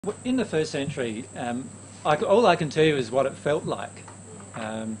In the first century, all I can tell you is what it felt like,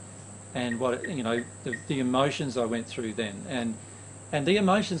 and what the emotions I went through then, and the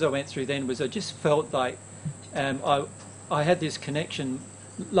emotions I went through then was I just felt like I had this connection,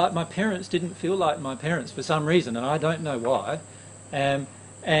 like my parents didn't feel like my parents for some reason, and I don't know why, and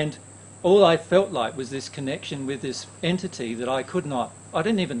all I felt like was this connection with this entity that I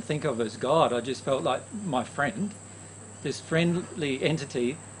didn't even think of as God. I just felt like my friend, this friendly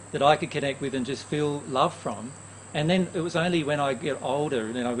entity that I could connect with and just feel love from. And then it was only when I get older,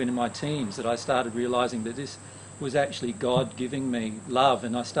 and then I went in my teens, that I started realising that this was actually God giving me love,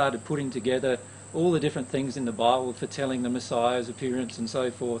 and I started putting together all the different things in the Bible for telling the Messiah's appearance and so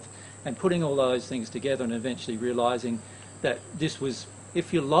forth, and putting all those things together and eventually realising that this was,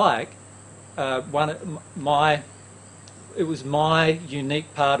 if you like, it was my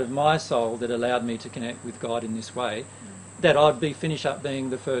unique part of my soul that allowed me to connect with God in this way, that I'd finish up being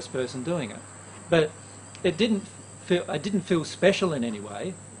the first person doing it. But I didn't feel special in any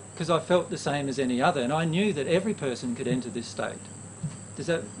way, because I felt the same as any other, and I knew that every person could enter this state. Does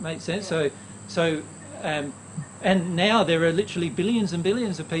that make sense? And now there are literally billions and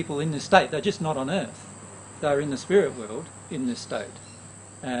billions of people in this state. They're just not on Earth. They're in the spirit world in this state.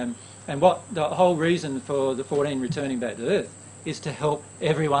 And what the whole reason for the 14 returning back to Earth is to help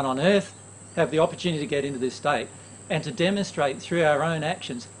everyone on Earth have the opportunity to get into this state, and to demonstrate through our own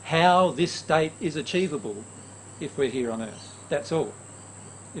actions how this state is achievable if we're here on Earth. That's all,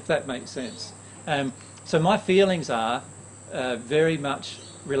 if that makes sense. So my feelings are very much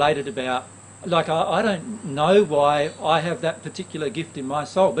related about, like, I don't know why I have that particular gift in my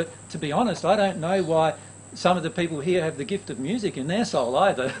soul, but to be honest, I don't know why some of the people here have the gift of music in their soul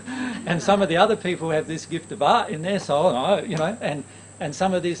either, and some of the other people have this gift of art in their soul, and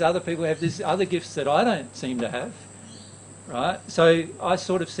some of these other people have these other gifts that I don't seem to have. Right? So I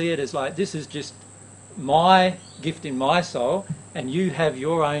sort of see it as like, this is just my gift in my soul, and you have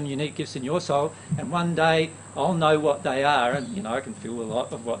your own unique gifts in your soul, and one day I'll know what they are, and I can feel a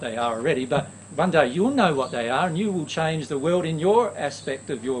lot of what they are already, but one day you'll know what they are, and you will change the world in your aspect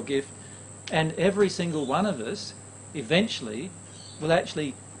of your gift, and every single one of us eventually will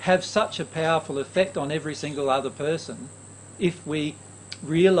actually have such a powerful effect on every single other person if we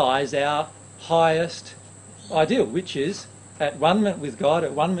realise our highest ideal, which is at one-ment with God,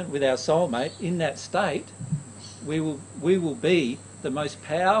 at one-ment with our soulmate. In that state, we will be the most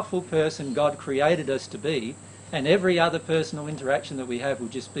powerful person God created us to be, and every other personal interaction that we have will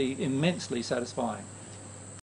just be immensely satisfying.